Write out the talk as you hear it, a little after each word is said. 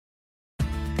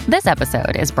This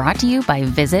episode is brought to you by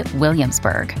Visit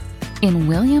Williamsburg. In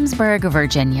Williamsburg,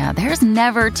 Virginia, there's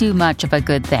never too much of a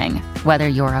good thing. Whether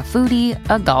you're a foodie,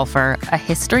 a golfer, a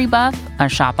history buff, a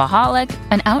shopaholic,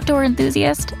 an outdoor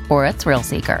enthusiast, or a thrill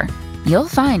seeker, you'll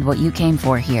find what you came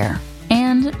for here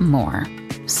and more.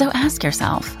 So ask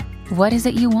yourself, what is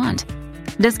it you want?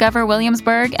 Discover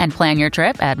Williamsburg and plan your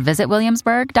trip at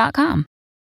visitwilliamsburg.com.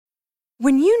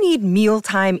 When you need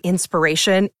mealtime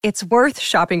inspiration, it's worth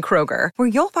shopping Kroger, where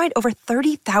you'll find over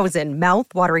 30,000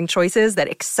 mouth-watering choices that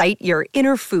excite your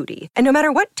inner foodie. And no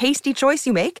matter what tasty choice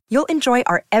you make, you'll enjoy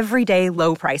our everyday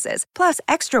low prices, plus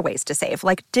extra ways to save,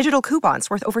 like digital coupons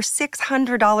worth over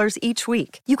 $600 each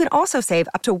week. You can also save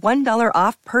up to $1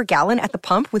 off per gallon at the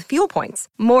pump with fuel points.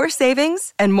 More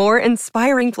savings and more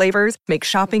inspiring flavors make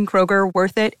shopping Kroger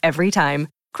worth it every time.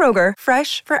 Kroger,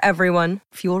 fresh for everyone.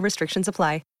 Fuel restrictions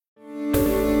apply.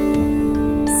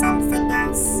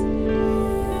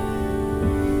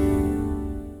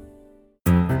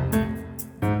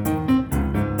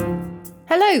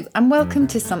 Hello and welcome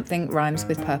to Something Rhymes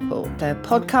with Purple, the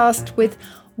podcast with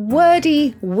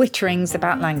wordy witterings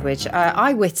about language.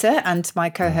 I witter and my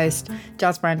co-host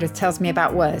Giles Brandreth tells me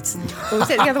about words. Or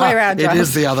is it the other way around, Giles? It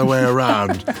is the other way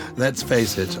around. Let's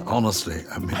face it, honestly.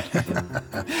 I mean,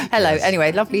 hello. Yes.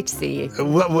 Anyway, lovely to see you.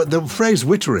 Well, the phrase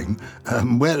wittering,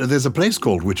 where there's a place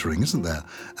called Wittering, isn't there?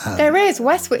 There is.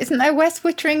 Isn't there West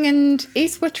Wittering and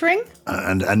East Wittering?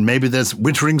 And maybe there's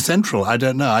Wittering Central. I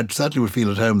don't know. I certainly would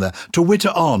feel at home there. To witter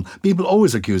on. People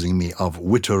always accusing me of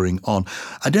wittering on.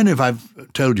 I don't know if I've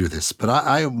told you this, but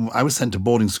I was sent to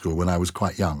boarding school when I was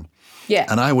quite young. Yeah.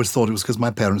 And I always thought it was because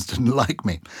my parents didn't like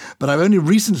me. But I've only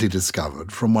recently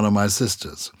discovered from one of my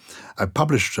sisters. I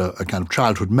published a kind of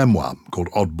childhood memoir called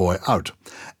Odd Boy Out.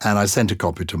 And I sent a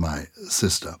copy to my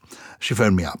sister. She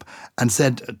phoned me up and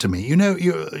said to me, you know,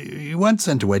 you weren't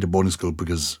sent away to boarding school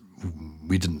because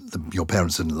your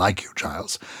parents didn't like you,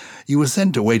 Giles. You were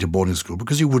sent away to boarding school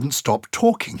because you wouldn't stop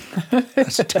talking. I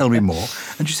said, tell me more.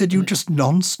 And she said, you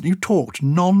talked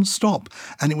non-stop.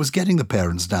 And it was getting the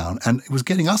parents down and it was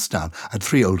getting us down. I had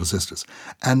 3 older sisters.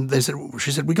 And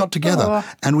she said, we got together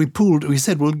and we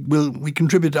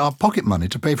contributed our pocket money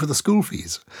to pay for the school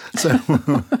fees. So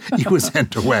you were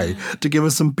sent away to give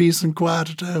us some peace and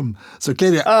quiet at home. So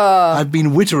clearly I've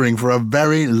been wittering for a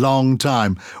very long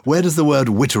time. Where does the word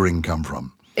wittering come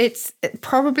from? It's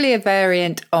probably a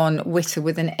variant on witter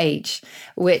with an H,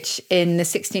 which in the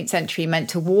 16th century meant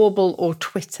to warble or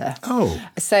twitter. Oh.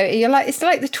 So it's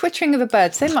like the twittering of a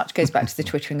bird. So much goes back to the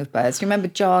twittering of birds. You remember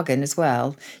jargon as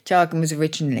well. Jargon was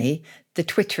originally the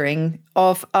twittering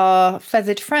of our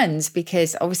feathered friends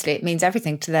because obviously it means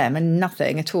everything to them and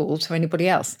nothing at all to anybody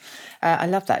else. I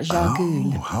love that,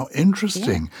 jargon. Oh, how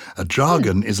interesting. Yeah. A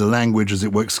jargon is a language, as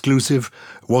it were,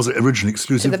 was it originally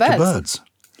exclusive to birds?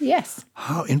 Yes.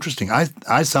 How interesting.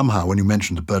 I somehow, when you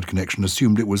mentioned the bird connection,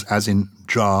 assumed it was as in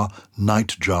jar,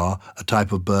 nightjar, a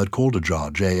type of bird called a jar,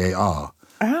 Jar.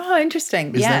 Oh,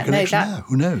 interesting. Is there a connection there?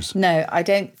 Who knows? No, I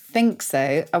don't think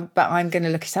so, but I'm going to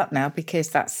look it up now because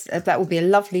that would be a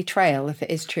lovely trail if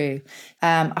it is true.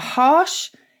 A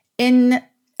harsh,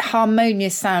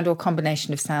 inharmonious sound or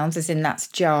combination of sounds, as in that's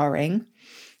jarring,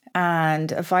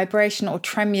 and a vibration or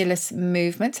tremulous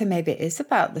movement, so maybe it is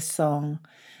about the song.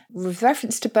 With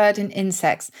reference to bird and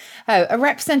insects. Oh, a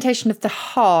representation of the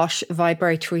harsh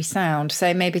vibratory sound.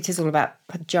 So maybe it is all about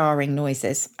jarring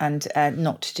noises and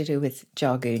not to do with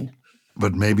jargon.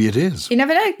 But maybe it is. You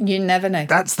never know. You never know.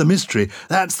 That's the mystery.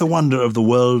 That's the wonder of the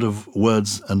world of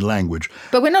words and language.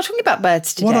 But we're not talking about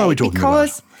birds today. What are we talking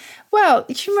about? Well,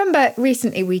 do you remember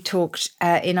recently we talked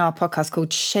in our podcast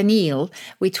called Chenille,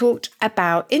 we talked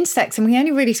about insects and we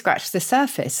only really scratched the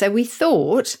surface. So we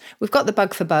thought, we've got the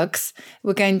bug for bugs,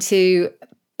 we're going to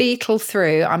beetle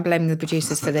through, I'm blaming the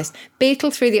producers for this,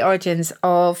 beetle through the origins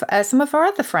of some of our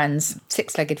other friends,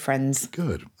 6-legged friends.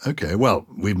 Good. Okay, well,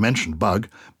 we've mentioned bug,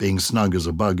 being snug as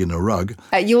a bug in a rug.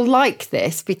 You'll like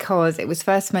this because it was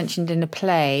first mentioned in a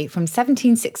play from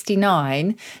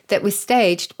 1769 that was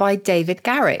staged by David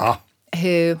Garrick,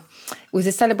 who was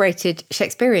a celebrated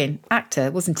Shakespearean actor,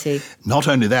 wasn't he? Not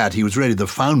only that, he was really the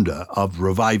founder of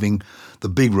reviving the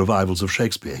big revivals of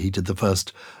Shakespeare. He did the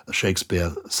first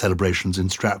Shakespeare celebrations in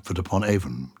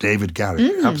Stratford-upon-Avon. David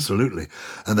Garrick, absolutely.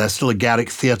 And there's still a Garrick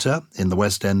Theatre in the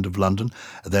West End of London.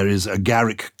 There is a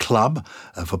Garrick Club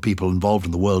for people involved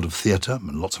in the world of theatre,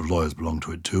 and lots of lawyers belong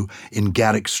to it too, in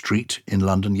Garrick Street in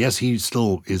London. Yes, he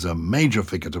still is a major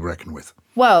figure to reckon with.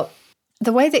 Well,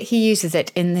 the way that he uses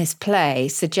it in this play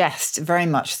suggests very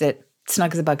much that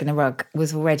Snug as a Bug in a Rug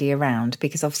was already around,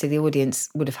 because obviously the audience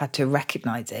would have had to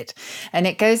recognise it. And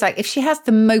it goes like, if she has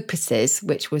the mopuses,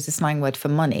 which was a slang word for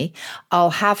money, I'll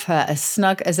have her as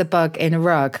snug as a bug in a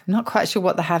rug. I'm not quite sure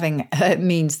what the having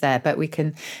means there, but we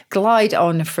can glide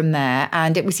on from there.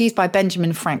 And it was used by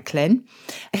Benjamin Franklin,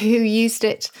 who used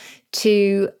it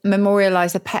to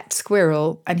memorialise a pet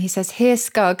squirrel. And he says, "Here,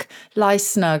 Scug, lie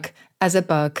snug as a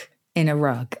bug in a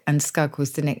rug." And Scug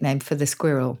was the nickname for the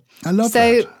squirrel. I love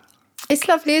that. It's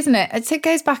lovely, isn't it? It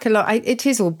goes back a lot. It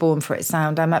is all born for its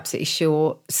sound, I'm absolutely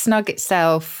sure. Snug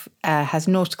itself has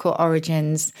nautical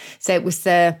origins. So it was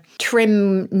the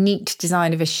trim, neat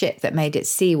design of a ship that made it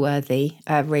seaworthy,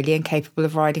 really, and capable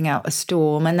of riding out a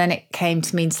storm. And then it came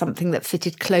to mean something that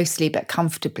fitted closely but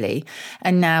comfortably.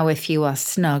 And now if you are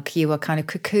snug, you are kind of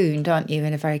cocooned, aren't you,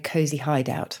 in a very cosy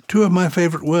hideout. Two of my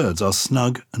favourite words are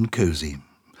snug and cosy.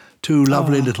 Two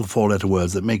lovely little four-letter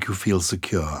words that make you feel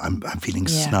secure. I'm feeling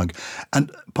snug.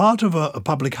 And part of a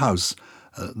public house,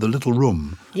 the little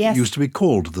room, used to be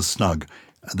called the Snug.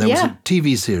 There was a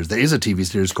TV series. There is a TV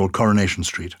series called Coronation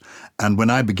Street. And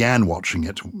when I began watching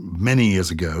it many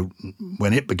years ago,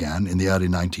 when it began in the early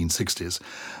 1960s,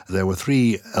 there were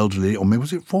 3 elderly, or maybe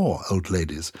was it 4 old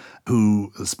ladies,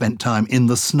 who spent time in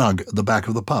the Snug at the back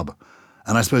of the pub.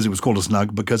 And I suppose it was called a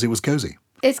Snug because it was cosy.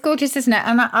 It's gorgeous, isn't it?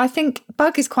 And I think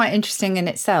bug is quite interesting in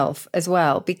itself as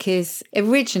well, because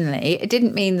originally it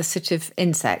didn't mean the sort of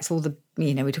insects, all the,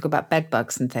 we talk about bed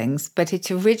bugs and things, but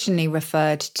it originally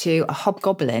referred to a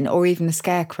hobgoblin or even a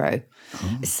scarecrow.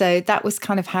 Oh. So that was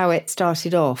kind of how it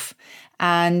started off.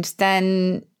 And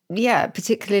then,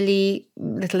 particularly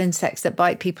little insects that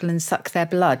bite people and suck their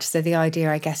blood. So the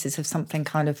idea, I guess, is of something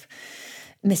kind of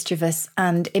mischievous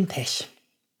and impish.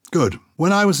 Good.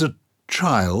 When I was a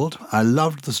child, I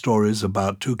loved the stories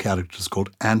about 2 characters called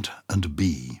Ant and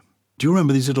Bee. Do you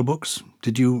remember these little books?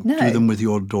 Did you do them with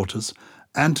your daughters?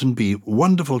 Ant and Bee,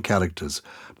 wonderful characters.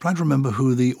 I'm trying to remember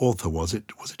who the author was.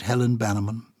 Was it Helen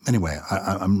Bannerman? Anyway,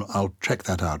 I'll check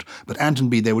that out. But Ant and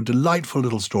Bee, they were delightful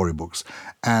little storybooks.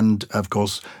 And, of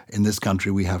course, in this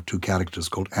country we have 2 characters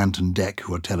called Ant and Dec,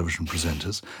 who are television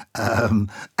presenters.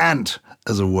 Ant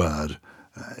as a word.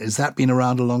 Has that been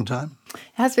around a long time? It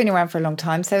has been around for a long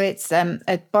time. So it's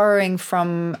a borrowing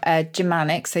from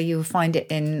Germanic, so you'll find it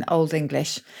in Old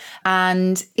English.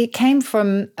 And it came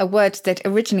from a word that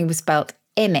originally was spelled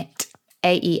emmet,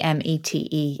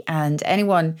 Aemete. And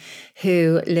anyone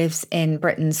who lives in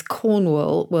Britain's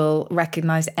Cornwall will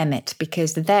recognise emmet,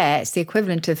 because there it's the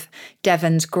equivalent of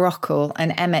Devon's grockle,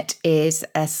 and emmet is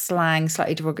a slang,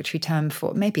 slightly derogatory term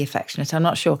for, maybe affectionate, I'm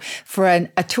not sure, for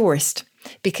a tourist,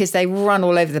 because they run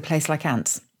all over the place like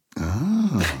ants.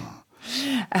 Oh.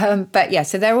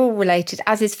 So they're all related,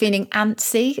 as is feeling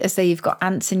antsy, as though you've got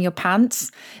ants in your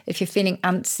pants. If you're feeling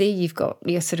antsy,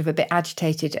 you're sort of a bit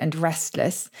agitated and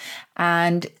restless.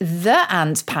 And the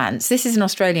ant's pants, this is an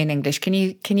Australian English. Can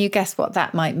you guess what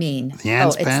that might mean? The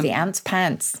ant's pants? It's the ant's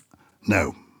pants.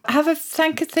 No. Have a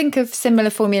think of similar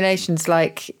formulations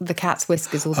like the cat's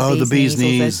whiskers or the bee's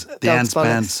knees, the ant's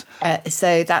pants.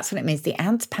 So that's what it means. The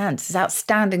ant's pants is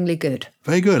outstandingly good.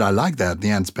 Very good. I like that,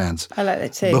 the ant's pants. I like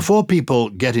that too. Before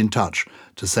people get in touch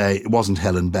to say it wasn't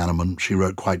Helen Bannerman, she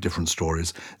wrote quite different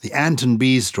stories. The Ant and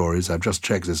Bee stories, I've just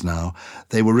checked this now,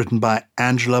 they were written by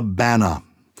Angela Banner.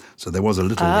 So there was a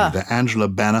little link there. Angela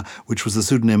Banner, which was the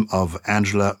pseudonym of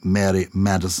Angela Mary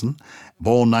Madison,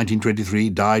 born 1923,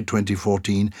 died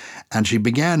 2014, and she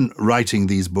began writing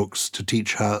these books to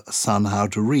teach her son how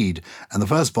to read. And the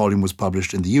first volume was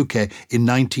published in the UK in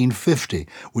 1950,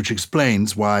 which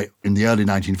explains why in the early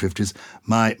 1950s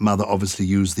my mother obviously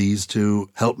used these to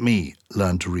help me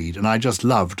learn to read. And I just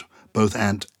loved both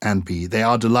Ant and Bee. They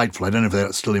are delightful. I don't know if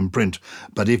they're still in print,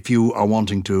 but if you are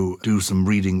wanting to do some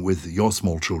reading with your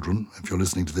small children, if you're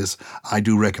listening to this, I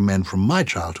do recommend from my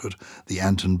childhood the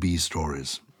Ant and Bee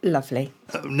stories. Lovely.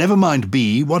 Never mind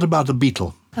bee, what about the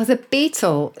beetle? Oh, the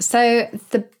beetle. So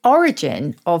the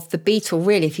origin of the beetle,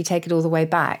 really, if you take it all the way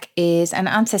back, is an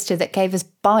ancestor that gave us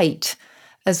bite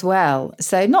as well.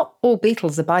 So not all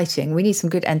beetles are biting. We need some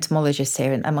good entomologists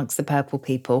here amongst the purple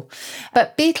people.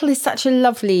 But beetle is such a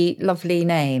lovely, lovely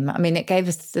name. I mean, it gave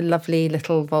us the lovely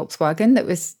little Volkswagen that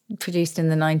was produced in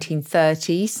the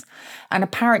 1930s. And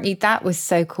apparently that was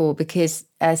so cool because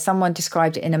someone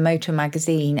described it in a motor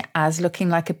magazine as looking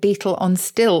like a beetle on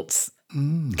stilts.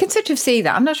 You can sort of see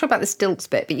that. I'm not sure about the stilts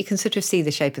bit, but you can sort of see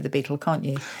the shape of the beetle, can't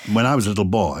you? When I was a little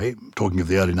boy, talking of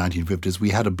the early 1950s, we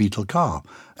had a beetle car.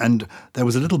 And there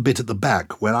was a little bit at the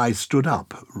back where I stood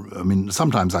up. I mean,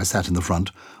 sometimes I sat in the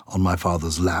front on my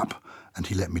father's lap, and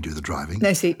he let me do the driving.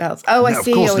 No seatbelts. Oh, I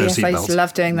see. Of course, Oh, no yes, I used to seatbelts.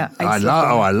 love doing that. I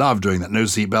love doing that. No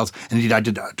seatbelts. Indeed, I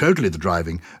did totally the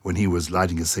driving when he was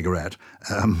lighting a cigarette.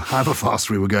 However fast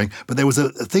we were going. But there was a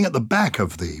thing at the back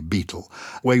of the Beetle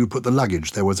where you put the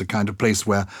luggage. There was a kind of place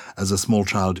where, as a small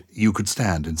child, you could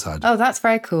stand inside. Oh, that's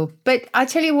very cool. But I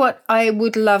tell you what, I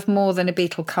would love more than a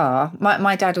Beetle car.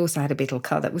 My dad also had a Beetle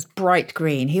car that was bright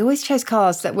green. He always chose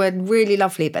cars that were really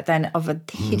lovely, but then of a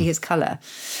hideous colour.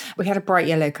 We had a bright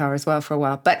yellow car as well for a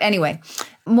while. But anyway,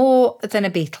 more than a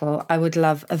Beetle, I would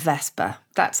love a Vespa.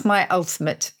 That's my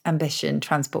ultimate ambition,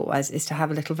 transport-wise, is to have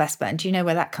a little Vespa. And do you know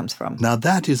where that comes from? Now,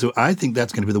 I think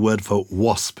that's going to be the word for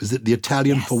wasp. Is it the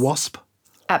Italian for wasp?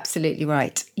 Absolutely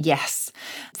right. Yes.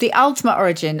 The ultimate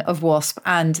origin of wasp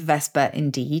and Vespa,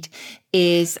 indeed,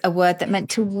 is a word that meant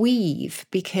to weave,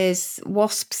 because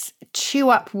wasps chew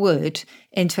up wood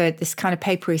into this kind of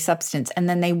papery substance and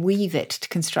then they weave it to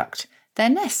construct their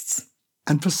nests.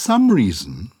 And for some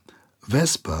reason,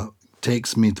 Vespa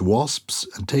takes me to wasps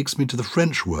and takes me to the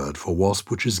French word for wasp,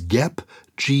 which is guêpe,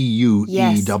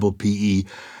 G-U-E-P-P-E.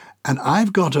 And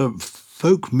I've got a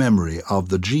folk memory of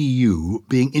the G-U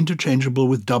being interchangeable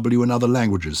with W in other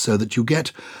languages, so that you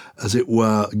get, as it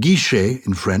were, guichet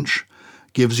in French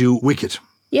gives you wicket.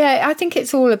 Yeah, I think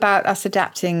it's all about us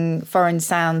adapting foreign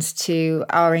sounds to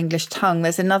our English tongue.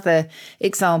 There's another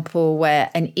example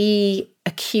where an E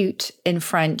acute in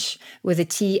French with a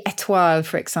T, étoile,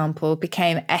 for example,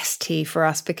 became ST for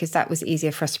us because that was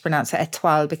easier for us to pronounce. So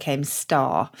étoile became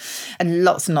star. And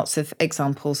lots of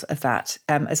examples of that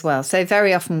as well. So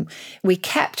very often we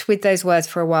kept with those words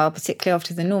for a while, particularly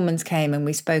after the Normans came and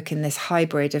we spoke in this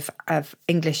hybrid of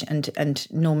English and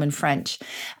Norman French.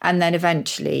 And then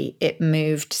eventually it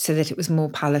moved so that it was more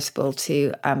palatable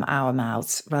to our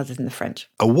mouths rather than the French.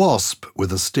 A wasp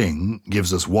with a sting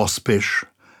gives us waspish.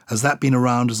 Has that been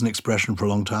around as an expression for a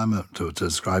long time to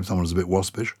describe someone as a bit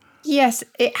waspish? Yes,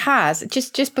 it has.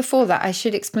 Just before that, I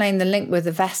should explain the link with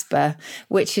the Vespa,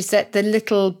 which is that the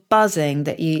little buzzing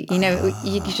that you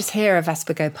just hear a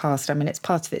Vespa go past. I mean, it's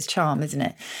part of its charm, isn't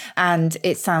it? And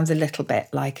it sounds a little bit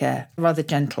like a rather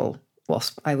gentle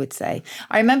wasp, I would say.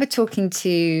 I remember talking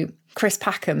to Chris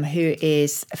Packham, who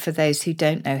is, for those who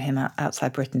don't know him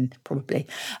outside Britain, probably,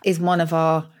 is one of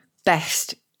our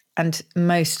best and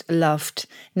most loved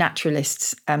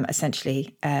naturalists,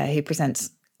 essentially, who presents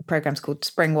programs called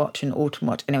Spring Watch and Autumn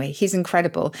Watch. Anyway, he's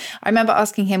incredible. I remember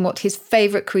asking him what his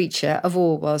favourite creature of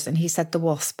all was, and he said the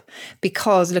wasp,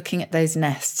 because looking at those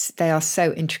nests, they are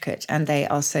so intricate and they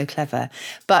are so clever.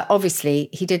 But obviously,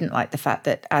 he didn't like the fact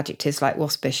that adjectives like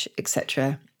waspish,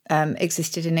 etc.,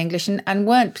 existed in English and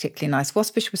weren't particularly nice.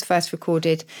 Waspish was first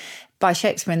recorded by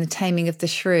Shakespeare in The Taming of the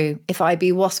Shrew. If I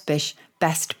be waspish,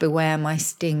 best beware my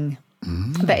sting.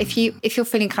 But if you're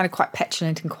feeling kind of quite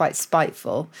petulant and quite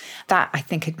spiteful, that I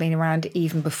think had been around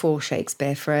even before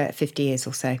Shakespeare for 50 years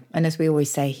or so. And as we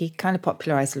always say, he kind of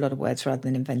popularised a lot of words rather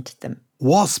than invented them.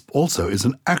 WASP also is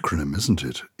an acronym, isn't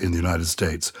it, in the United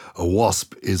States? A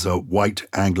WASP is a white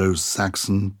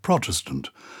Anglo-Saxon Protestant.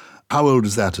 How old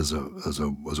is that as a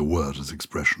word, as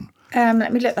expression?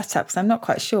 Let me look that up because I'm not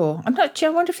quite sure. I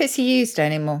wonder if it's used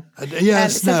anymore.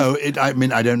 Yes, no.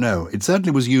 I don't know. It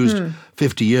certainly was used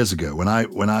 50 years ago when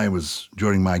I was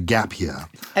during my gap year.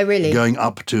 Oh, really? Going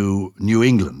up to New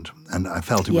England, and I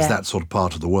felt it was that sort of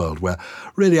part of the world where,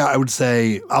 really, I would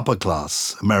say upper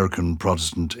class American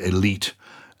Protestant elite.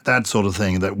 That sort of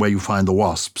thing, that where you find the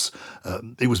wasps.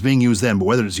 It was being used then, but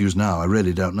whether it's used now, I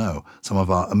really don't know. Some of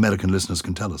our American listeners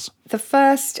can tell us. The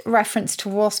first reference to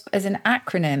WASP as an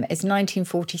acronym is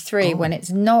 1943, when it's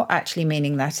not actually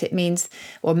meaning that. It means,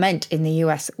 or meant in the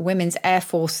US, Women's Air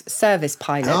Force Service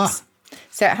Pilots.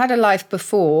 So it had a life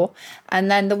before. And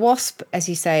then the WASP, as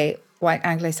you say, white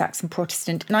Anglo-Saxon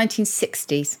Protestant,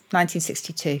 1960s,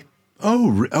 1962.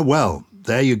 Oh, well,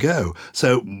 there you go.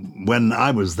 So when I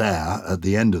was there at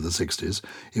the end of the 60s,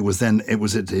 it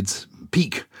was at its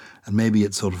peak, and maybe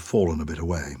it's sort of fallen a bit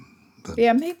away. But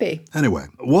yeah, maybe. Anyway,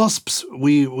 wasps,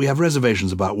 we have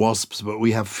reservations about wasps, but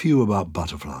we have few about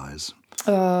butterflies.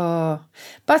 Oh,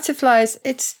 butterflies,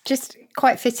 it's just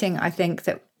quite fitting, I think,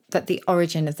 that the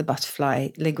origin of the butterfly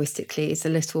linguistically is a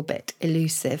little bit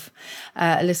elusive,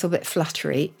 a little bit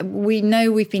fluttery. We know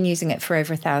we've been using it for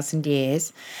over 1,000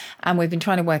 years, and we've been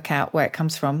trying to work out where it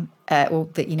comes from,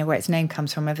 where its name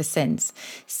comes from ever since.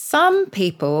 Some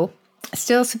people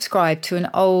still subscribe to an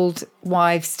old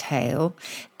wives' tale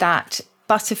that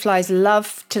butterflies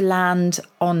love to land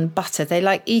on butter. They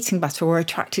like eating butter or are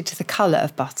attracted to the colour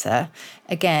of butter.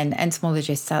 Again,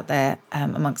 entomologists out there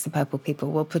amongst the purple people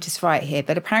will put us right here,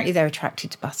 but apparently they're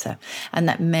attracted to butter, and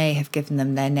that may have given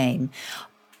them their name.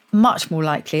 Much more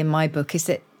likely in my book is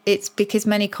that it's because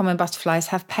many common butterflies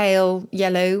have pale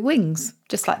yellow wings,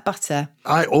 just like butter.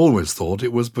 I always thought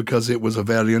it was because it was a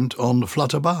variant on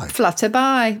flutterby.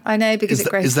 Flutterby, I know, because it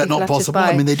gracefully Is that not flutters possible?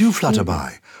 by. I mean, they do flutter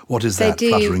by. What is that? do.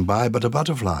 Fluttering by but a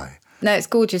butterfly. No, it's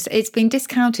gorgeous. It's been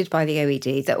discounted by the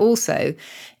OED that also,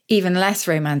 even less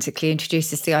romantically,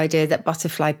 introduces the idea that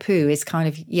butterfly poo is kind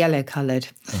of yellow-coloured.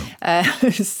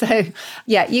 So,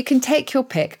 yeah, you can take your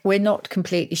pick. We're not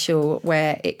completely sure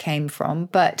where it came from,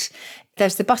 but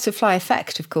there's the butterfly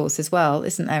effect, of course, as well,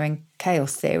 isn't there, in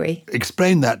chaos theory?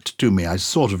 Explain that to me. I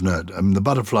sort of know it. I mean, the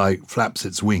butterfly flaps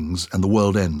its wings and the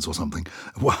world ends or something.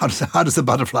 How does the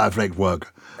butterfly effect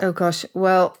work? Oh, gosh.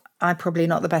 Well, I'm probably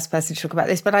not the best person to talk about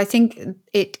this, but I think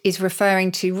it is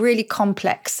referring to really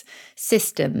complex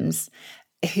systems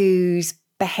whose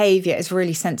behaviour is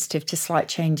really sensitive to slight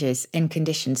changes in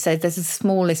conditions. So there's the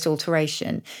smallest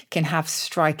alteration can have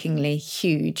strikingly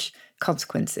huge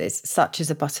consequences, such as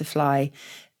a butterfly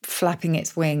flapping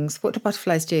its wings. What do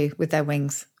butterflies do with their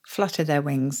wings? Flutter their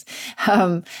wings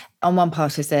on one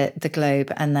part of the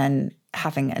globe and then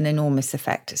having an enormous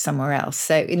effect somewhere else.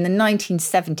 So in the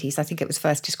 1970s, I think it was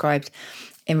first described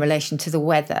in relation to the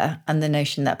weather and the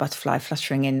notion that butterfly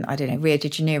fluttering in, I don't know, Rio de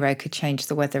Janeiro could change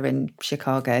the weather in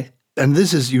Chicago. And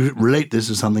you relate this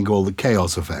to something called the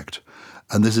chaos effect.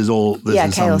 And this is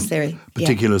chaos theory.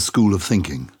 Particular school of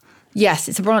thinking. Yes,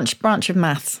 it's a branch of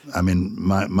maths. I mean,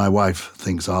 my wife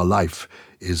thinks our life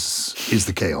is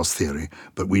the chaos theory,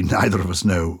 but neither of us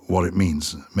know what it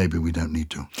means. Maybe we don't need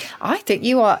to. I think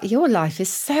your life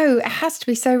it has to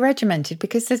be so regimented,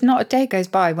 because there's not a day goes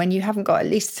by when you haven't got at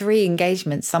least 3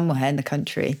 engagements somewhere in the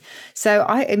country. So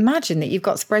I imagine that you've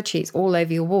got spreadsheets all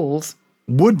over your walls.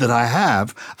 Would that I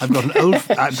have. I've got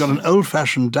an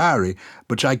old-fashioned diary,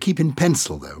 which I keep in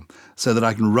pencil, though, so that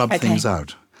I can rub things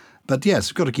out. But yes,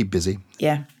 you've got to keep busy.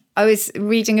 Yeah. I was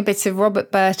reading a bit of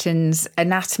Robert Burton's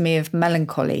Anatomy of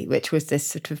Melancholy, which was this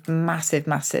sort of massive,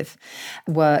 massive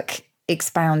work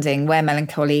expounding where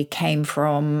melancholy came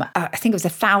from. I think it was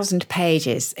 1,000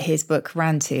 pages his book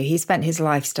ran to. He spent his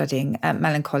life studying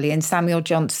melancholy, and Samuel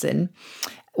Johnson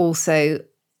also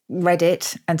read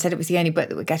it and said it was the only book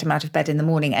that would get him out of bed in the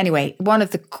morning. Anyway, one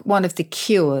of the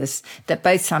cures that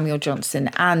both Samuel Johnson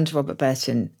and Robert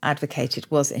Burton advocated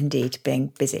was indeed being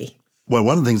busy. Well,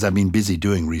 one of the things I've been busy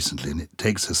doing recently, and it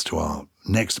takes us to our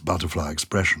next butterfly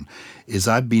expression, is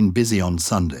I've been busy on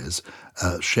Sundays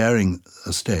sharing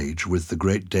a stage with the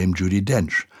great Dame Judi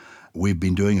Dench. We've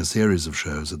been doing a series of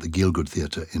shows at the Gielgud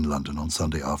Theatre in London on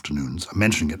Sunday afternoons. I'm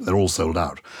mentioning it, they're all sold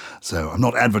out. So I'm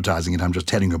not advertising it, I'm just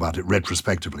telling you about it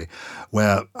retrospectively,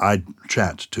 where I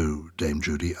chat to Dame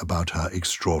Judi about her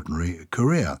extraordinary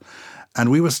career. And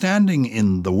we were standing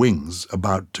in the wings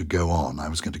about to go on. I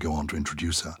was going to go on to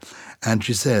introduce her. And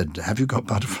she said, "Have you got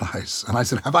butterflies?" And I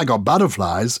said, "Have I got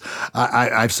butterflies?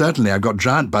 I've got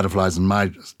giant butterflies in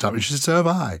my stomach." She said, "So have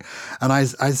I." And I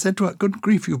said to her, "Good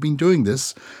grief, you've been doing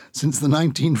this since the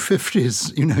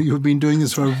 1950s. You know, you've been doing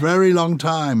this for a very long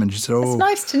time." And she said, "Oh." It's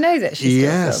nice to know that she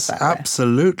still feels that way.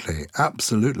 Absolutely,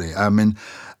 absolutely. I mean,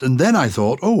 and then I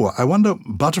thought, I wonder,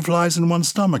 butterflies in one's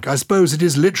stomach. I suppose it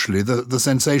is literally the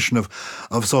sensation of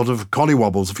sort of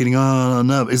collywobbles, feeling,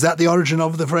 no. Is that the origin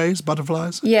of the phrase,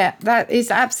 butterflies? Yeah, that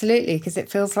is absolutely, because it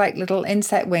feels like little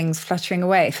insect wings fluttering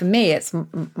away. For me, it's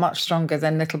much stronger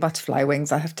than little butterfly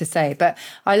wings, I have to say. But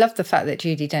I love the fact that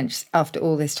Judi Dench, after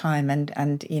all this time,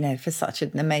 and you know, for such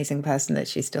an amazing person, that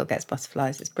she still gets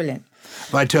butterflies. It's brilliant.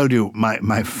 Well, I told you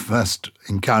my first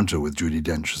encounter with Judi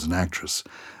Dench as an actress,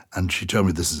 and she told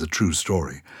me this is a true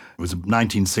story. It was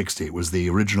 1960. It was the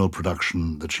original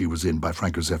production that she was in by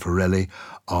Franco Zeffirelli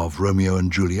of Romeo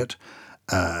and Juliet.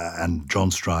 And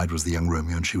John Stride was the young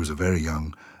Romeo, and she was a very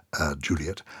young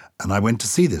Juliet. And I went to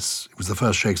see this. It was the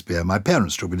first Shakespeare. My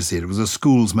parents took me to see it. It was a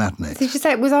school's matinee. Did you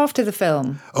say it was after the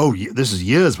film? Oh, this is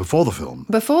years before the film.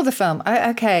 Before the film?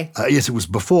 Okay. Yes, it was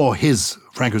before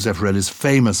Franco Zeffirelli's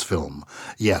famous film.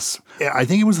 Yes. I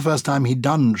think it was the first time he'd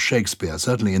done Shakespeare,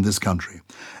 certainly in this country.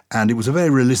 And it was a very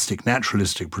realistic,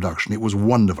 naturalistic production. It was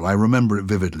wonderful. I remember it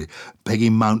vividly. Peggy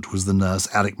Mount was the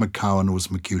nurse. Alec McCowan was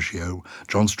Mercutio.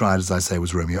 John Stride, as I say,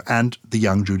 was Romeo. And the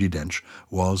young Judi Dench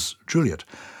was Juliet.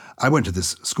 I went to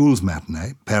this school's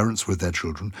matinee, parents with their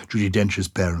children. Judi Dench's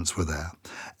parents were there.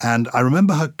 And I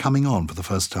remember her coming on for the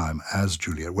first time as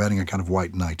Juliet, wearing a kind of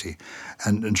white nightie.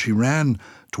 And she ran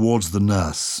towards the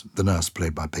nurse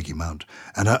played by Peggy Mount.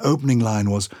 And her opening line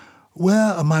was,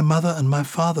 "Where are my mother and my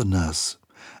father, nurse?"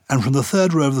 And from the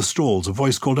third row of the stalls, a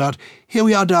voice called out, "Here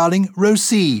we are, darling, row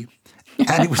C."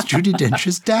 And it was Judi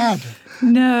Dench's dad.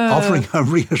 No. Offering her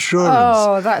reassurance.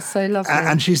 Oh, that's so lovely.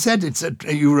 And she said,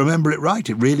 you remember it right,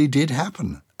 it really did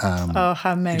happen. Oh,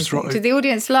 how amazing. Did the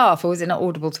audience laugh, or was it not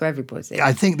audible to everybody?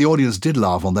 I think the audience did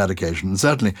laugh on that occasion, and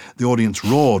certainly the audience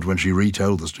roared when she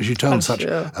retold the story. She told such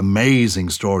amazing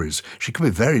stories. She could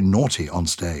be very naughty on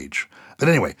stage. But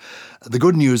anyway, the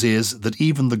good news is that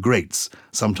even the greats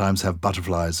sometimes have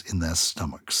butterflies in their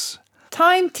stomachs.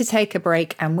 Time to take a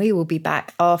break, and we will be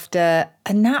back after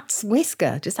a gnat's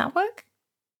whisker. Does that work?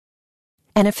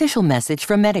 An official message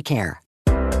from Medicare.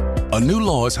 A new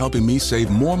law is helping me save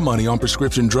more money on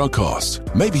prescription drug costs.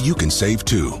 Maybe you can save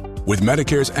too. With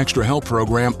Medicare's Extra Help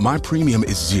program, my premium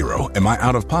is zero and my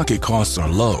out-of-pocket costs are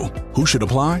low. Who should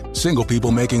apply? Single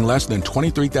people making less than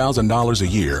 $23,000 a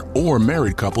year or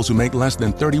married couples who make less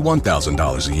than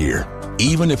 $31,000 a year.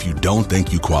 Even if you don't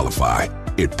think you qualify,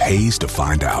 it pays to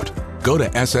find out. Go to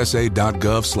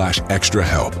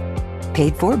ssa.gov/extrahelp.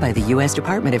 Paid for by the U.S.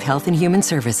 Department of Health and Human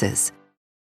Services.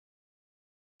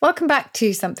 Welcome back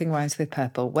to Something Rhymes with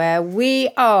Purple, where we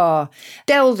are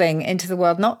delving into the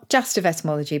world not just of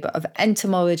etymology, but of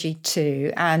entomology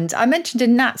too. And I mentioned a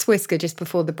gnat's whisker just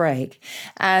before the break.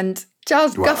 And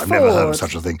Giles guffawed. I've never heard of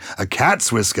such a thing. A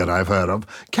cat's whisker I've heard of.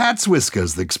 Cat's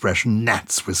whiskers, the expression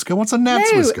gnat's whisker. What's a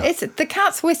gnat's whisker? The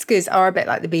cat's whiskers are a bit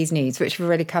like the bee's knees, which we've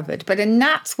already covered. But a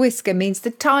gnat's whisker means the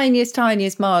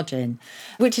tiniest margin,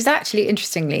 which is actually,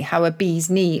 interestingly, how a bee's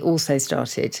knee also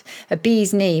started. A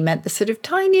bee's knee meant the sort of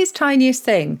tiniest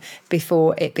thing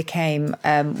before it became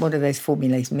one of those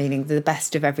formulas, meaning the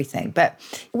best of everything. But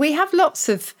we have lots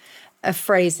of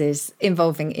phrases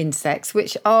involving insects,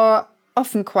 which are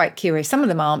often quite curious. Some of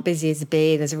them aren't. Busy as a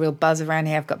bee. There's a real buzz around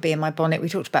here. I've got bee in my bonnet. We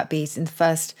talked about bees in the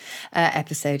first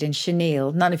episode in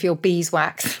Chenille. None of your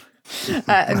beeswax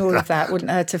and all of that wouldn't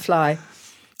hurt to fly.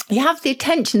 You have the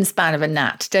attention span of a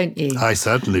gnat, don't you? I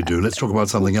certainly do. Let's talk about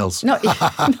something else. Not you.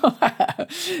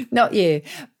 Not you.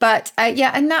 But a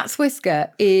gnat's whisker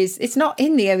it's not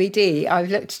in the OED. I've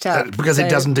looked it up. Because it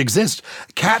doesn't exist.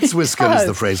 Cat's whisker is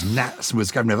the phrase. Gnat's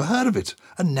whisker. I've never heard of it.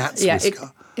 A gnat's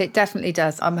whisker. It definitely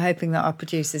does. I'm hoping that our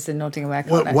producers are nodding away.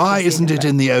 Well, why isn't it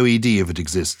in the OED if it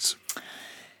exists?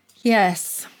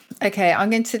 Yes. Okay, I'm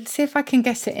going to see if I can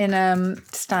get it in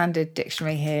standard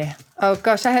dictionary here. Oh,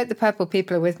 gosh, I hope the purple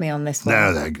people are with me on this one.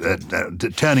 No,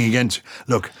 turning against...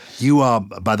 Look, you are,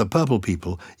 by the purple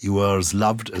people, you are as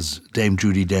loved as Dame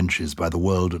Judi Dench is by the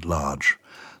world at large.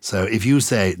 So if you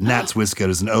say gnat's whisker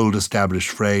is an old established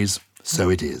phrase, so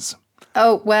it is.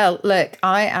 Oh, well, look,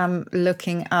 I am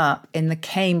looking up in the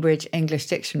Cambridge English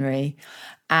Dictionary,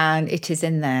 and it is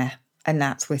in there. A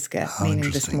gnat's whisker, meaning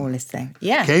the smallest thing.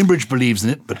 Yeah. Cambridge believes in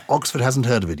it, but Oxford hasn't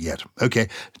heard of it yet. Okay,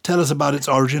 tell us about its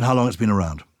origin, how long it's been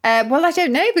around. Well, I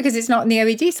don't know because it's not in the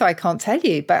OED, so I can't tell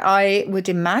you. But I would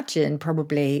imagine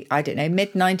probably, I don't know,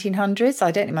 mid-1900s.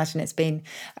 I don't imagine it's been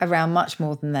around much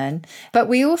more than then. But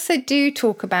we also do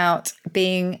talk about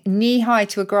being knee-high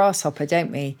to a grasshopper,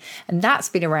 don't we? And that's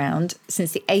been around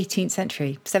since the 18th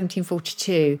century,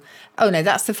 1742. Oh, no,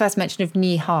 that's the first mention of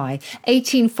knee-high.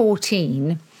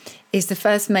 1814 is the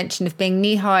first mention of being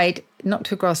knee-high, not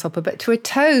to a grasshopper, but to a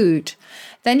toad.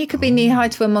 Then you could be knee-high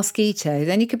to a mosquito.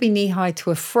 Then you could be knee-high to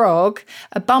a frog,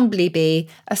 a bumblebee,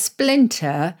 a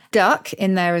splinter, duck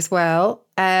in there as well.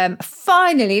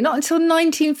 Finally, not until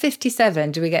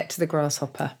 1957 do we get to the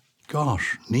grasshopper.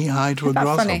 Gosh, knee-high to a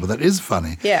grasshopper. Funny? That is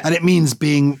funny. Yeah. And it means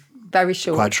being... Very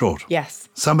short. Quite short. Yes.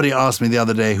 Somebody asked me the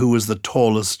other day who was the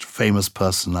tallest famous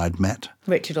person I'd met.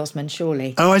 Richard Osman,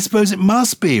 surely. Oh, I suppose it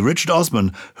must be Richard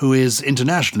Osman, who is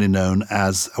internationally known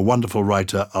as a wonderful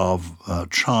writer of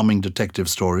charming detective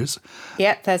stories.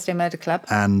 Yeah, Thursday Murder Club.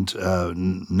 And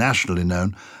nationally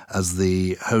known as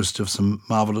the host of some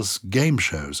marvellous game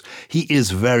shows. He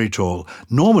is very tall.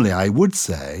 Normally, I would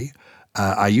say,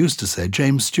 I used to say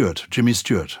Jimmy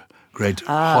Stewart. Great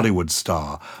Hollywood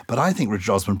star. But I think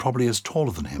Richard Osman probably is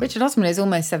taller than him. Richard Osman is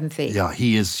almost 7 feet. Yeah,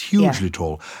 he is hugely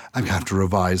tall. I have to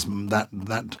revise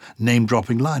that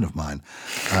name-dropping line of mine.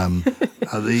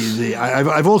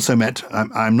 I've also met,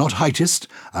 I'm not heightist,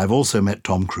 I've also met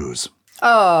Tom Cruise.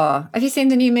 Oh, have you seen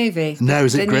the new movie? No,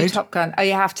 is it great? The new Top Gun. Oh,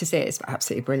 you have to see it. It's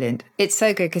absolutely brilliant. It's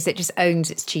so good because it just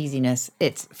owns its cheesiness.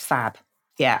 It's fab.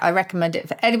 Yeah, I recommend it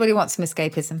for anybody who wants some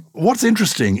escapism. What's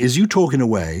interesting is you talk in a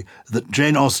way that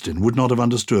Jane Austen would not have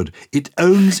understood. It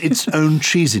owns its own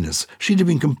cheesiness. She'd have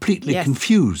been completely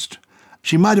confused.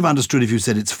 She might have understood if you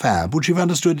said it's fab. Would she have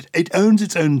understood it owns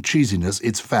its own cheesiness,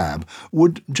 it's fab?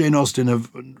 Would Jane Austen have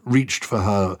reached for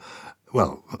her,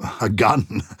 well, a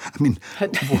gun? I mean,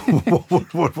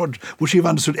 what would she have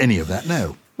understood any of that?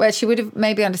 No. Well, she would have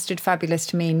maybe understood fabulous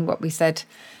to mean what we said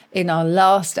in our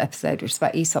last episode, which is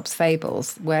about Aesop's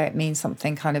fables, where it means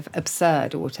something kind of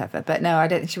absurd or whatever. But no, I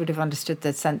don't think she would have understood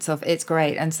the sense of it's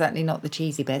great, and certainly not the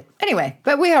cheesy bit. Anyway,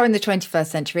 but we are in the 21st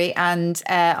century, and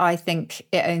I think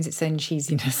it owns its own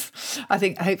cheesiness. I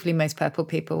think hopefully most purple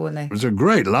people will know. It's a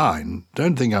great line.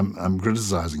 Don't think I'm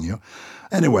criticising you.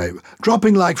 Anyway,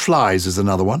 dropping like flies is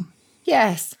another one.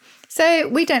 Yes. So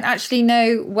we don't actually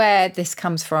know where this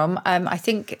comes from. I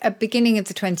think at the beginning of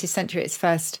the 20th century it's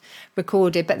first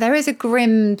recorded, but there is a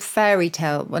Grimm fairy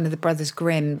tale, one of the brothers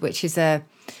Grimm, which is a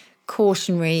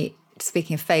cautionary,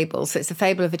 speaking of fables, so it's a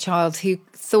fable of a child who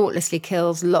thoughtlessly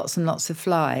kills lots and lots of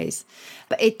flies.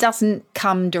 But it doesn't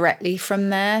come directly from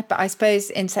there. But I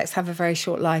suppose insects have a very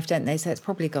short life, don't they? So it's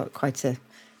probably got quite a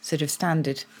sort of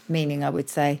standard meaning, I would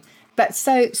say. But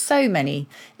so many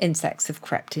insects have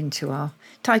crept into our...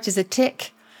 Tight as a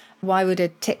tick. Why would a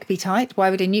tick be tight? Why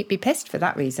would a newt be pissed for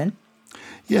that reason?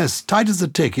 Yes, tight as a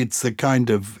tick. It's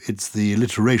the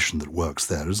alliteration that works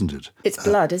there, isn't it? It's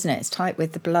blood, isn't it? It's tight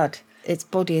with the blood. Its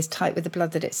body is tight with the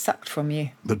blood that it sucked from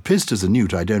you. But pissed as a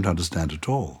newt, I don't understand at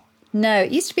all. No,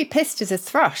 it used to be pissed as a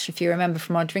thrush, if you remember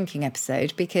from our drinking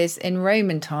episode, because in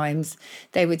Roman times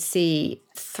they would see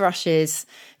thrushes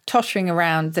tottering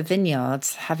around the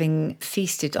vineyards, having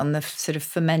feasted on the sort of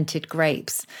fermented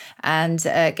grapes and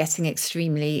getting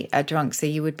extremely drunk. So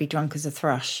you would be drunk as a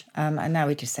thrush. And now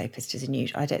we just say pissed as a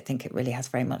newt. I don't think it really has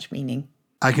very much meaning.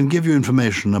 I can give you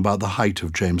information about the height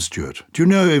of James Stewart. Do you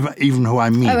know even who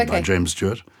I mean by James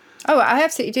Stewart? Oh, I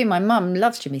absolutely do. My mum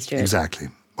loves Jimmy Stewart. Exactly.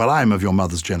 Well, I'm of your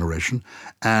mother's generation,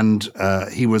 and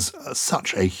he was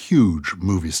such a huge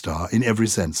movie star in every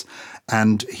sense.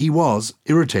 And he was,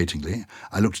 irritatingly,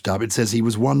 I looked it up, it says he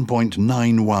was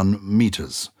 1.91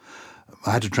 metres.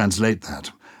 I had to translate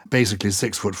that. Basically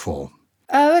 6'4".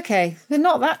 Oh, okay. They're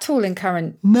not that tall in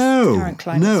current climates,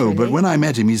 really. But when I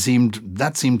met him,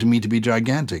 that seemed to me to be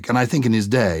gigantic. And I think in his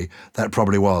day, that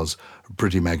probably was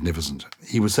pretty magnificent.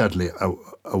 He was certainly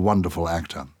a wonderful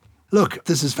actor. Look,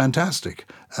 this is fantastic.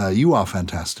 You are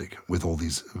fantastic with all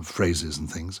these phrases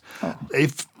and things. Oh.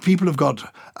 If people have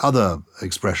got other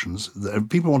expressions, if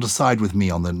people want to side with me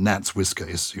on the Nat's Whisker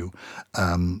issue,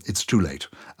 it's too late.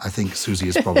 I think Susie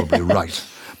is probably right.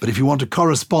 But if you want to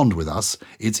correspond with us,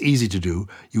 it's easy to do.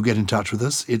 You get in touch with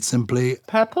us. It's simply...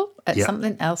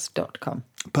 purple@somethingelse.com.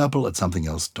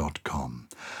 purple@somethingelse.com.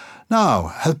 Now,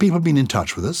 have people been in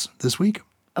touch with us this week?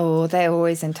 Oh, they're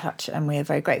always in touch and we are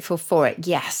very grateful for it.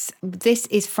 Yes, this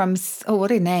is from,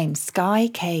 what a name, Sky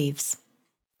Caves.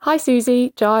 Hi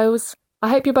Susie, Giles. I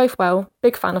hope you're both well.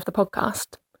 Big fan of the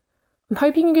podcast. I'm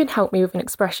hoping you can help me with an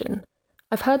expression.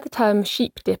 I've heard the term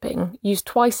sheep dipping used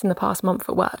twice in the past month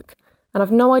at work, and I've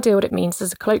no idea what it means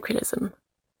as a colloquialism.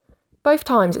 Both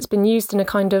times it's been used in a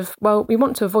kind of, well, we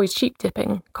want to avoid sheep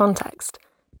dipping context,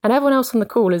 and everyone else on the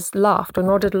call has laughed or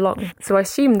nodded along, so I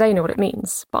assume they know what it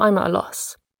means, but I'm at a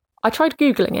loss. I tried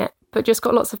Googling it, but just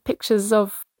got lots of pictures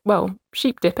of, well,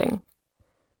 sheep dipping.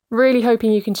 Really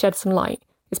hoping you can shed some light.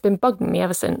 It's been bugging me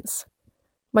ever since.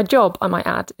 My job, I might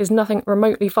add, is nothing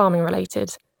remotely farming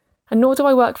related, and nor do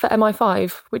I work for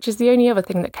MI5, which is the only other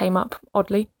thing that came up,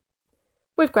 oddly.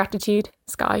 With gratitude,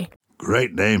 Sky.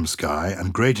 Great name, Sky,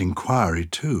 and great inquiry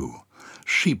too.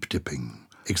 Sheep dipping.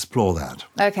 Explore that.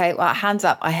 Okay, well, hands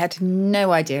up. I had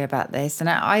no idea about this. And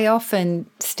I often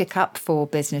stick up for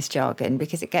business jargon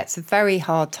because it gets a very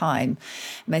hard time.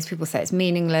 Most people say it's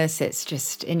meaningless. It's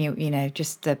just,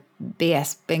 just the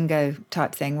BS bingo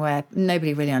type thing where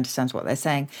nobody really understands what they're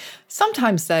saying.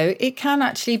 Sometimes, though, it can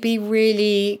actually be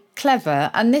really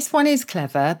clever. And this one is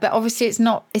clever, but obviously it's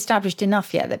not established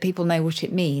enough yet that people know what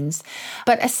it means.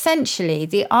 But essentially,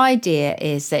 the idea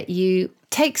is that you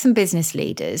take some business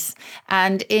leaders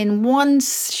and in one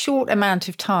short amount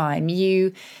of time,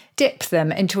 you dip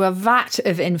them into a vat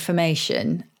of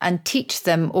information and teach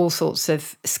them all sorts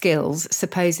of skills,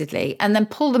 supposedly, and then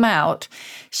pull them out,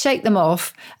 shake them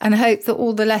off, and hope that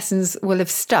all the lessons will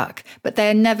have stuck. But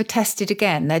they're never tested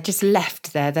again. They're just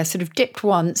left there. They're sort of dipped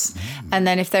once, and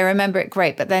then if they remember it,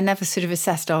 great, but they're never sort of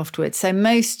assessed afterwards. So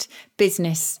most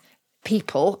business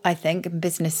people, I think, and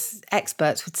business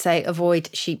experts would say avoid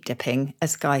sheep dipping,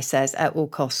 as Guy says, at all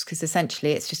costs, because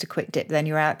essentially it's just a quick dip, then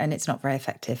you're out, and it's not very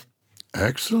effective.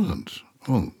 Excellent.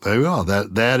 Well, there we are.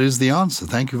 That is the answer.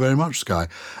 Thank you very much, Sky.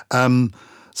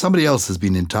 Somebody else has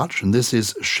been in touch, and this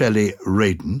is Shelley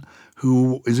Radin,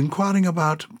 who is inquiring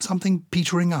about something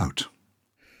petering out.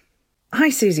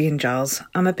 Hi, Susie and Giles.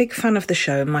 I'm a big fan of the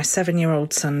show, and my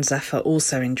 7-year-old son Zephyr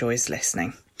also enjoys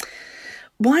listening.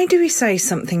 Why do we say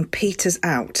something peters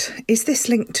out? Is this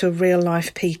linked to a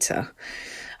real-life Peter?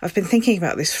 I've been thinking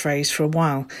about this phrase for a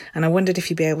while, and I wondered if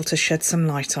you'd be able to shed some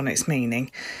light on its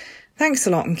meaning. Thanks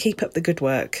a lot and keep up the good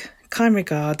work. Kind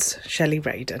regards, Shelley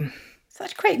Radon.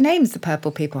 Such great names the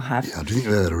purple people have. Yeah, do you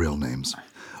think they're their real names?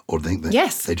 Or do you think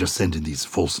Yes. they just send in these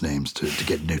false names to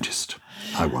get noticed?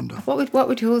 I wonder. What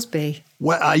would yours be?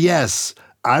 Well, yes,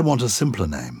 I want a simpler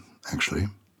name, actually.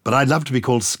 But I'd love to be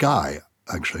called Sky,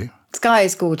 actually. Sky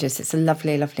is gorgeous. It's a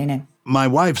lovely, lovely name. My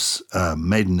wife's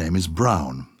maiden name is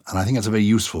Brown, and I think it's a very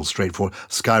useful, straightforward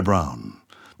Sky Brown.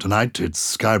 Tonight it's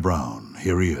Sky Brown.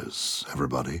 Here he is,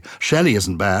 everybody. Shelley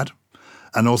isn't bad,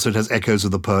 and also it has echoes of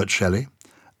the poet Shelley.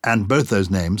 And both those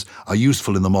names are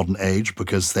useful in the modern age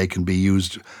because they can be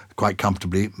used quite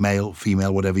comfortably, male,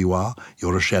 female, whatever you are.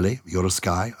 You're a Shelley, you're a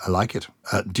Sky. I like it.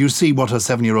 Do you see what her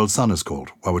 7-year-old son is called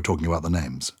while we're talking about the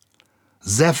names?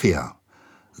 Zephyr.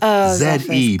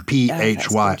 Zephyr,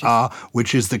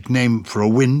 which is the name for a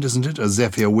wind, isn't it? A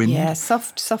zephyr wind. Yeah,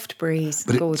 soft breeze.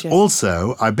 But gorgeous. It's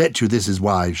also, I bet you this is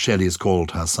why Shelley has called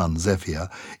her son Zephyr,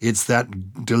 it's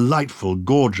that delightful,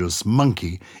 gorgeous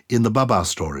monkey in the Baba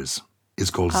stories. Is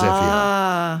called Zephyr.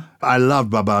 I love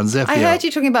Baba and Zephyr. I heard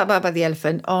you talking about Baba the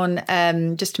elephant on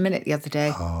Just a Minute the other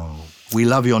day. Oh. We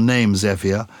love your name,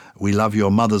 Zephyr. We love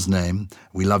your mother's name.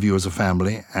 We love you as a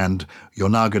family. And you're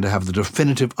now going to have the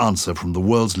definitive answer from the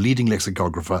world's leading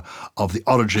lexicographer of the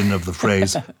origin of the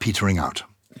phrase petering out.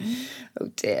 Oh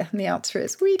dear. And the answer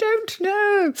is, we don't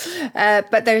know.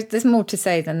 But there's more to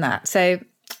say than that. So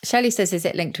Shelley says, is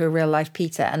it linked to a real life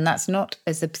Peter? And that's not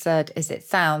as absurd as it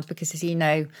sounds because, as you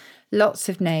know, lots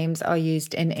of names are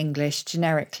used in English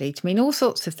generically to mean all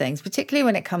sorts of things, particularly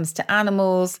when it comes to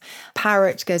animals.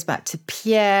 Parrot goes back to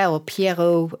Pierre or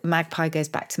Pierrot. Magpie goes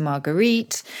back to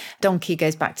Marguerite. Donkey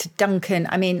goes back to Duncan.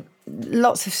 I mean,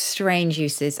 lots of strange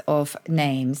uses of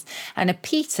names. And a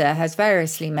Peter has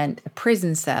variously meant a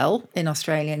prison cell in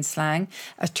Australian slang,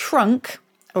 a trunk,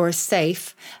 or a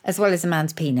safe, as well as a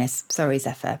man's penis. Sorry,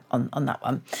 Zephyr, on that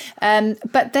one.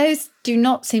 But those do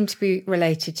not seem to be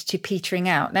related to petering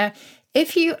out. Now,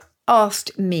 if you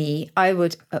asked me, I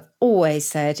would have always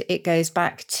said it goes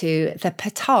back to the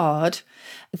petard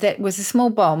that was a small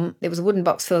bomb. It was a wooden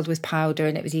box filled with powder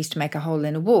and it was used to make a hole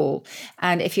in a wall.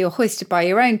 And if you're hoisted by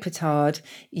your own petard,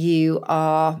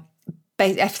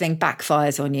 everything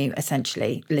backfires on you,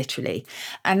 essentially, literally.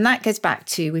 And that goes back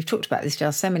to, we've talked about this,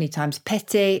 Giles, so many times,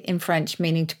 péter in French,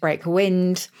 meaning to break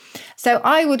wind. So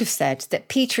I would have said that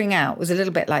petering out was a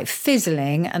little bit like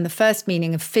fizzling. And the first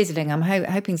meaning of fizzling, I'm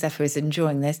hoping Zephyr is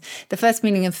enjoying this. The first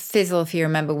meaning of fizzle, if you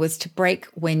remember, was to break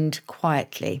wind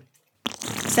quietly.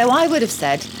 So I would have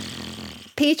said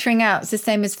petering out is the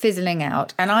same as fizzling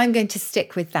out, and I'm going to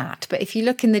stick with that. But if you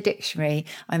look in the dictionary,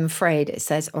 I'm afraid it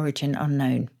says origin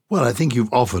unknown. Well, I think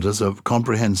you've offered us a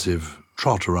comprehensive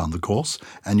trot around the course,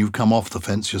 and you've come off the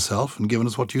fence yourself and given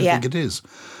us what you think it is.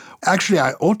 Actually,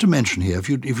 I ought to mention here, if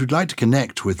you'd like to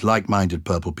connect with like-minded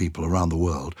purple people around the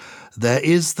world, there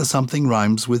is the Something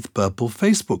Rhymes with Purple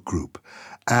Facebook group.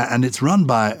 And it's run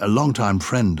by a longtime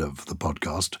friend of the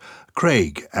podcast,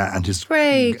 Craig, and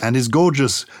his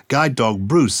gorgeous guide dog,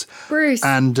 Bruce.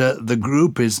 And the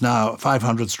group is now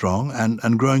 500 strong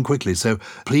and growing quickly. So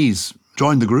please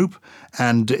join the group.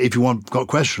 And if you got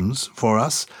questions for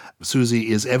us,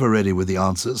 Susie is ever ready with the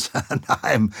answers, and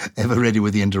I'm ever ready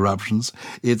with the interruptions.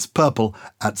 It's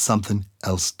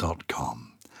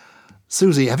purple@somethingelse.com.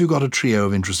 Susie, have you got a trio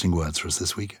of interesting words for us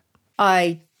this week?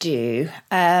 I do.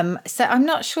 So I'm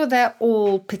not sure they're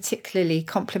all particularly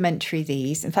complimentary,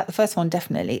 these. In fact, the first one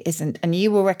definitely isn't. And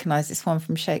you will recognise this one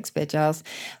from Shakespeare, Giles.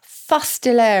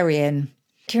 Fustularian.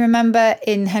 Do you remember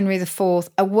in Henry IV,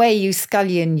 away you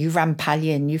scullion, you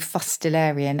rampallion, you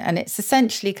fustularian? And it's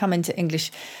essentially come into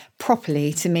English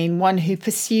properly to mean one who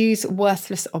pursues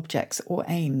worthless objects or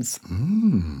aims.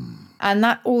 And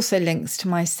that also links to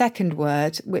my second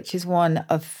word, which is one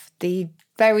of the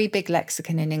very big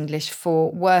lexicon in English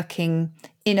for working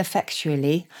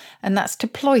ineffectually, and that's to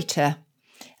ploiter.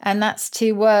 And that's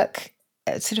to work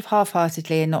sort of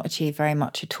half-heartedly and not achieve very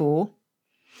much at all.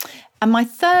 And my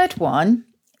third one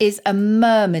is a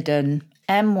myrmidon,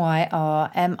 Myrmidon.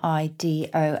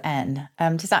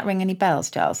 Does that ring any bells,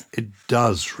 Giles? It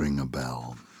does ring a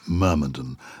bell.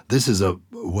 Myrmidon. This is a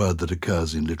word that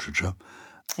occurs in literature.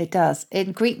 It does.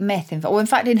 In Greek myth, in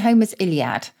fact, in Homer's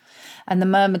Iliad. And the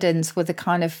Myrmidons were the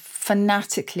kind of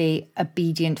fanatically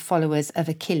obedient followers of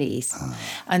Achilles.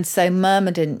 And so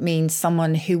Myrmidon means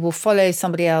someone who will follow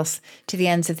somebody else to the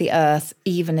ends of the earth,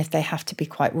 even if they have to be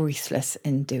quite ruthless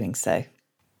in doing so.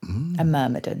 A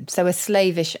Myrmidon. So a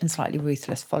slavish and slightly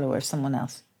ruthless follower of someone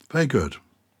else. Very good.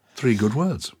 3 good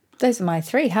words. Those are my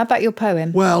three. How about your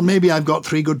poem? Well, maybe I've got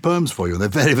three good poems for you. They're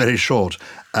very, very short.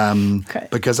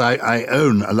 Because I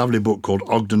own a lovely book called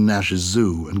Ogden Nash's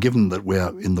Zoo. And given that we're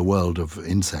in the world of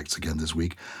insects again this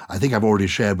week, I think I've already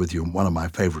shared with you one of my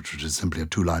favourites, which is simply a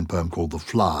 2-line poem called The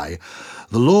Fly.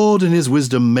 The Lord in his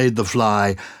wisdom made the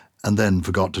fly and then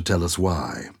forgot to tell us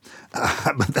why.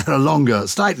 But there are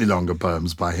slightly longer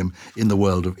poems by him in the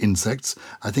world of insects.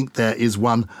 I think there is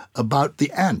one about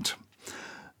the ant.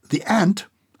 The ant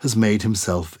has made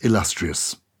himself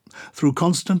illustrious. Through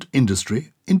constant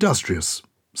industry, industrious.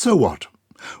 So what?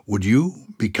 Would you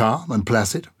be calm and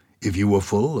placid if you were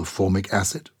full of formic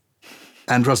acid?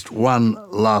 And just one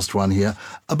last one here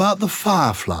about the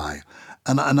firefly.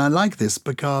 And I like this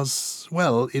because,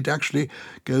 well, it actually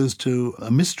goes to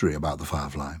a mystery about the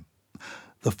firefly.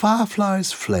 The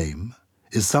firefly's flame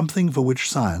is something for which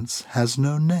science has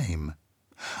no name.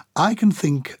 I can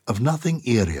think of nothing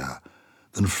eerier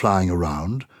than flying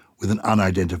around with an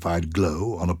unidentified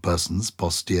glow on a person's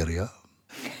posterior.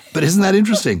 But isn't that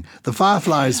interesting? The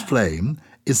firefly's flame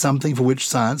is something for which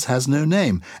science has no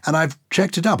name. And I've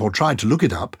checked it up, or tried to look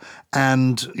it up,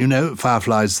 and,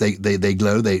 fireflies, they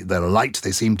glow, they're a light,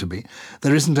 they seem to be.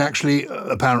 There isn't actually,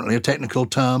 apparently, a technical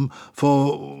term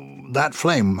for that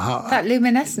flame. That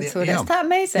luminescence order. Is that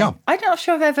amazing? Yeah. I'm not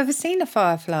sure I've ever seen a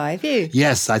firefly. Have you?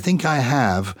 Yes, I think I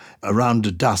have,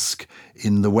 around dusk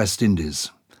in the West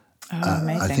Indies. Oh,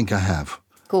 amazing. I think I have.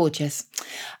 Gorgeous.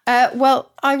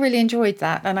 Well, I really enjoyed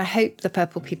that, and I hope the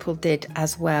Purple people did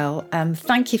as well.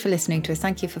 Thank you for listening to us.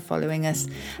 Thank you for following us.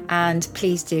 And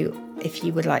please do, if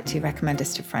you would like to, recommend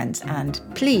us to friends. And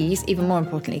please, even more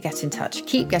importantly, get in touch.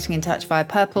 Keep getting in touch via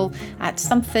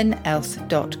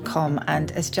purple@somethingelse.com.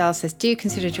 And as Giles says, do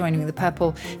consider joining the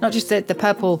Purple, not just the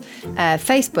Purple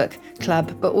Facebook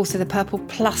Club, but also the Purple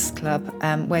Plus Club,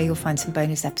 where you'll find some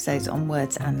bonus episodes on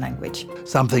words and language.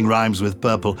 Something Rhymes with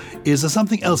Purple is a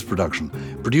Something Else production,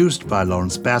 produced by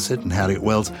Lawrence Bassett and Harriet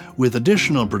Wells, with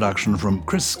additional production from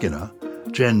Chris Skinner,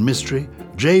 Jen Mistry,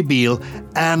 Jay Beale,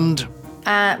 and...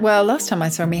 well, last time I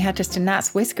saw him, he had just a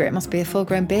gnat's whisker. It must be a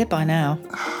full-grown beard by now.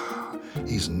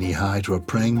 He's knee-high to a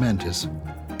praying mantis.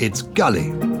 It's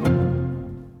Gully.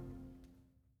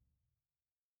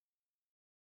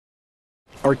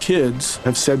 Our kids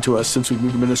have said to us since we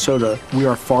moved to Minnesota, we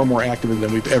are far more active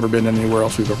than we've ever been anywhere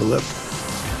else we've ever lived.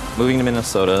 Moving to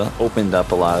Minnesota opened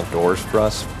up a lot of doors for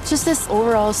us. Just this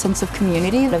overall sense of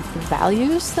community, of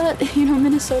values that,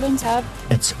 Minnesotans have.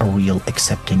 It's a real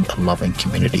accepting, loving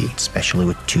community, especially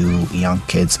with 2 young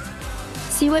kids.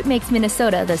 See what makes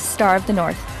Minnesota the star of the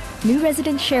North. New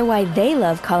residents share why they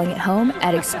love calling it home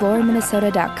at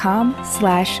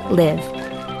exploreminnesota.com/live.